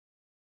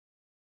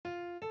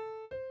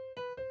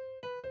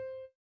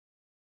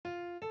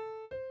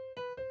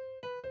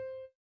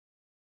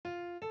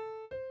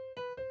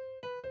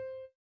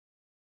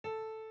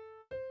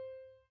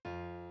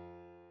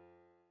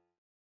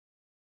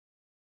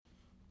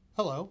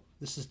Hello,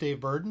 this is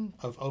Dave Burden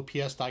of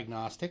OPS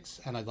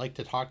Diagnostics, and I'd like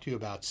to talk to you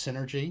about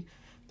Synergy.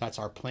 That's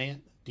our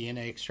plant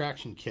DNA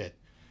extraction kit.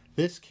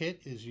 This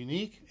kit is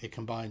unique. It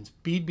combines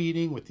bead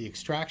beating with the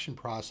extraction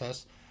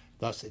process.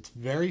 Thus, it's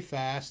very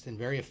fast and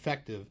very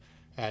effective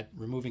at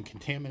removing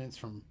contaminants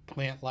from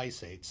plant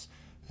lysates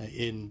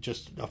in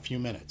just a few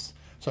minutes.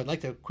 So I'd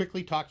like to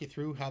quickly talk you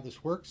through how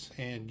this works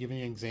and give you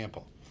an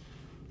example.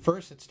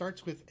 First, it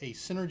starts with a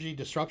Synergy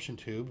disruption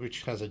tube,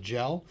 which has a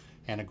gel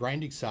and a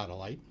grinding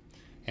satellite.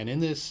 And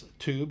in this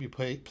tube, you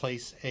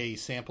place a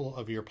sample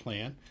of your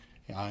plant,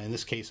 in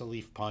this case, a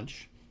leaf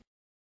punch.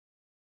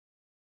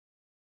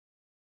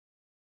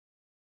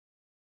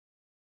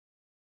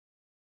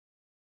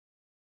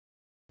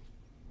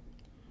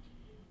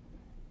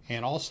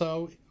 And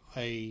also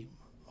a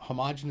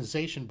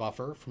homogenization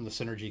buffer from the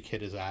Synergy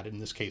kit is added, in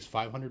this case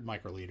 500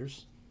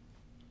 microliters.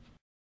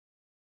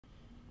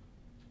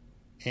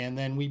 And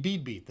then we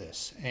bead beat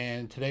this.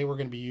 And today we're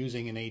going to be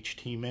using an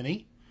HT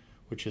Mini,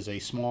 which is a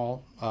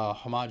small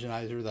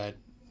homogenizer,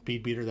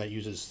 bead beater that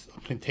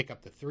can take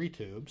up to 3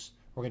 tubes.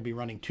 We're going to be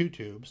running 2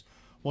 tubes.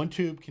 One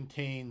tube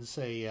contains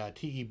a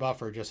TE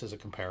buffer, just as a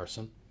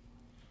comparison.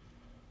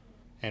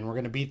 And we're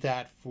going to beat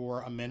that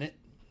for a minute,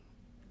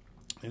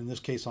 in this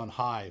case on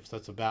high. So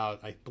that's about,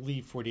 I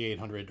believe,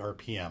 4,800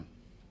 RPM.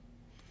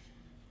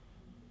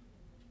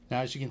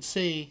 Now, as you can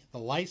see, the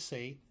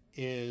lysate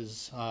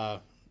is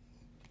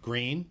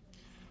green,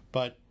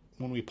 but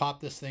when we pop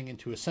this thing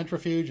into a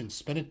centrifuge and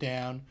spin it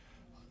down,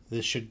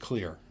 this should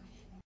clear.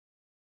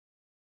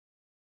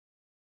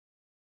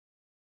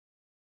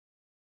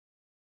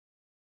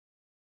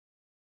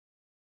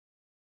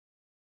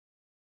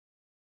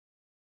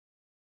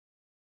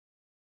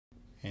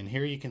 And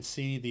here you can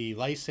see the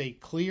lysate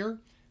clear,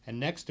 and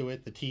next to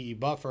it the TE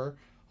buffer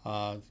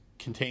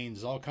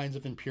contains all kinds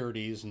of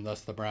impurities and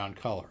thus the brown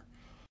color.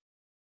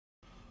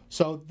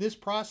 So this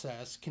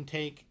process can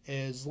take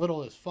as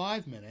little as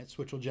 5 minutes,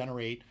 which will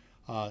generate,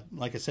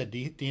 like I said,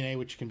 DNA,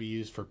 which can be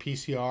used for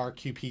PCR,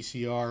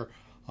 qPCR,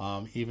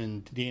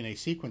 even DNA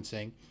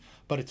sequencing.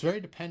 But it's very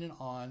dependent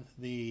on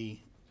the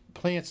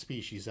plant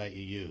species that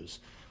you use.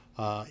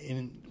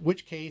 In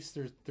which case,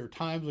 there are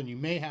times when you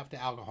may have to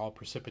alcohol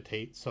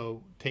precipitate.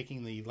 So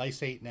taking the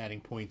lysate and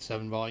adding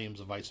 0.7 volumes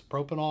of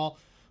isopropanol,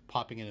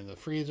 popping it in the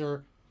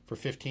freezer for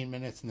 15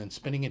 minutes, and then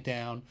spinning it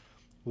down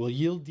will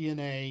yield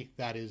DNA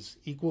that is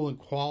equal in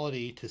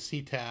quality to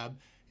CTAB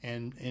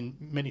and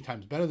many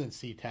times better than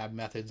CTAB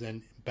methods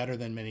and better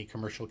than many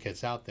commercial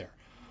kits out there.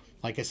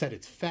 Like I said,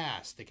 it's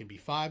fast. It can be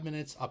 5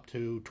 minutes up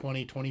to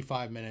 20,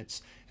 25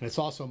 minutes, and it's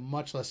also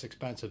much less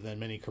expensive than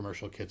many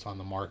commercial kits on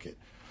the market.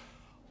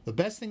 The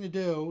best thing to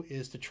do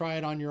is to try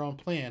it on your own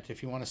plant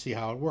if you want to see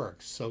how it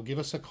works. So give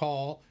us a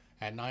call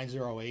at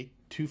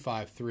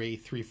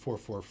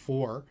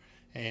 908-253-3444,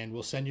 and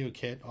we'll send you a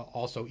kit.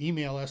 Also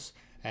email us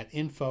at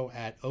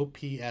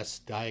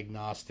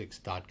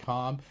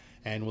info@opsdiagnostics.com,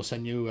 and we'll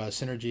send you a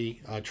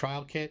Synergy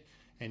trial kit,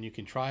 and you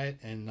can try it,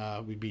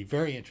 and we'd be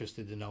very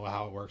interested to know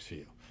how it works for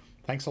you.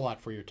 Thanks a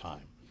lot for your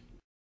time.